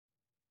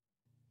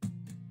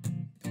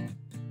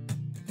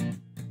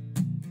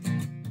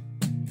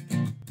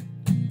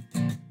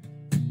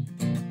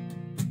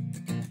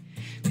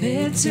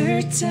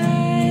Bitter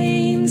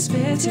times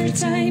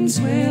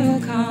will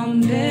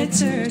come,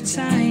 bitter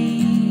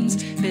times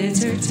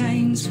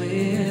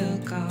will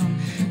come,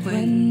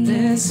 when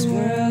this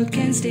world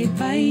can stay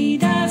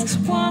bide as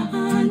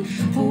one.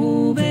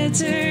 Oh,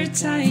 bitter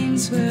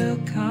times will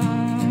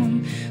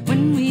come,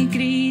 when we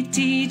greet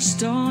each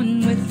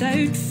dawn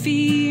without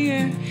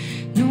fear,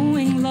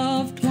 knowing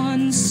loved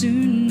ones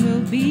soon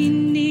will be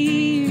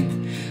near,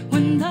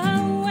 when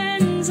the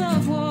winds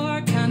of war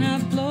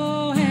cannot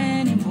blow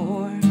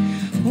anymore.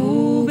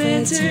 Oh,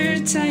 bitter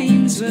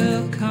times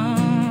will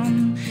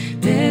come,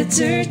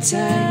 bitter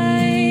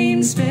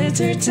times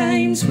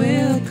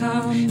will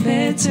come,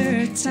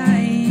 bitter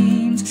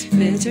times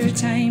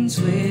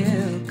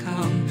will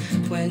come,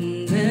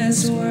 when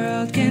this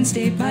world can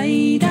stay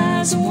bide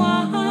as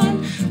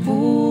one.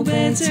 Oh,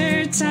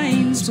 bitter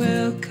times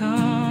will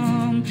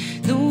come,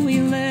 though we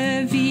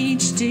live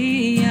each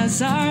day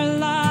as our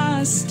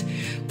last,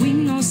 we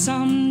know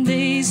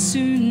someday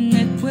soon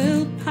it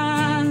will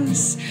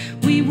pass.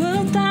 We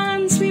will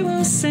dance, we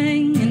will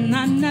sing in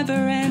that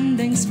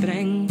never-ending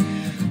spring.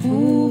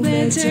 Oh,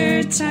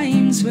 bitter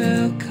times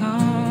will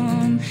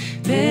come,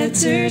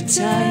 bitter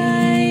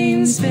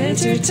times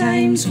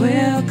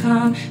will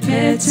come,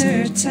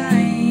 bitter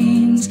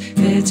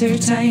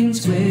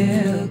times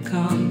will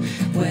come,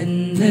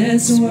 when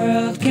this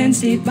world can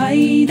stay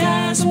bide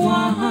as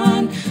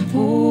one.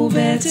 Oh,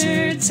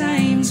 bitter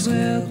times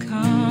will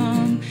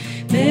come,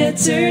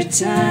 bitter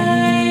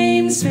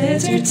times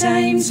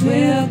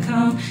will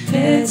come,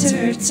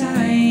 bitter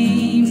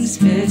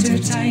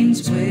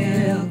times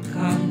will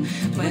come,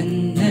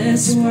 when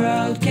this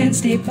world can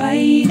stay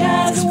bide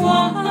as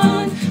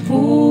one.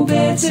 Oh,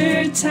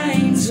 bitter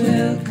times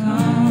will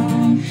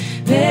come,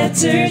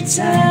 bitter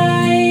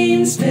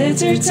times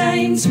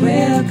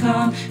will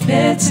come,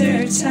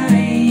 bitter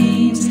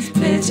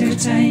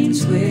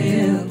times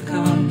will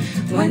come,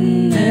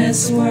 when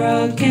this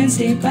world can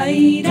stay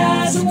bide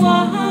as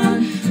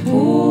one.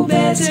 Oh,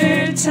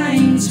 bitter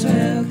times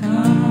will come.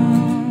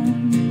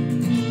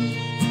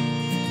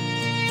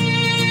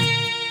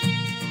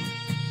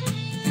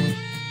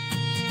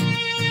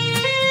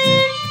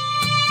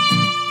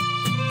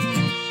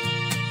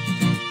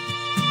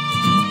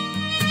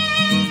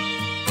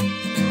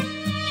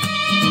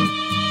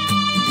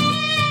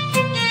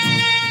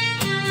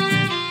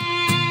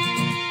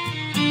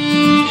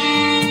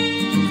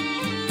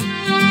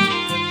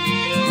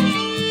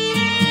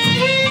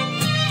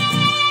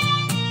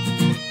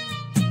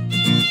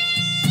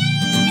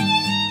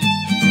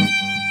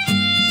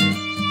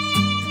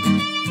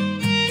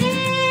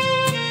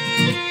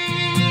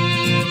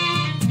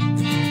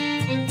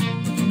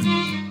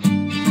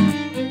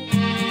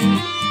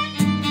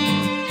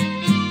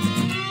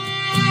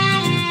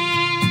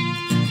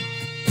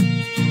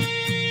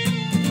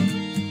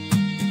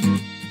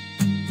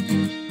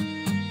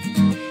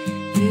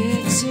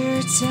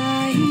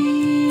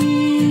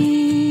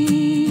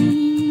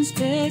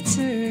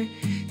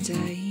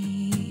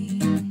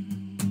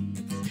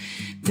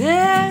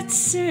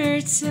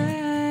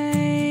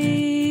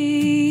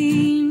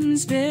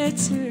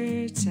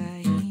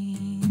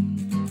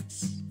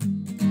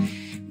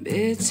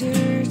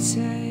 Bitter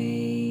times.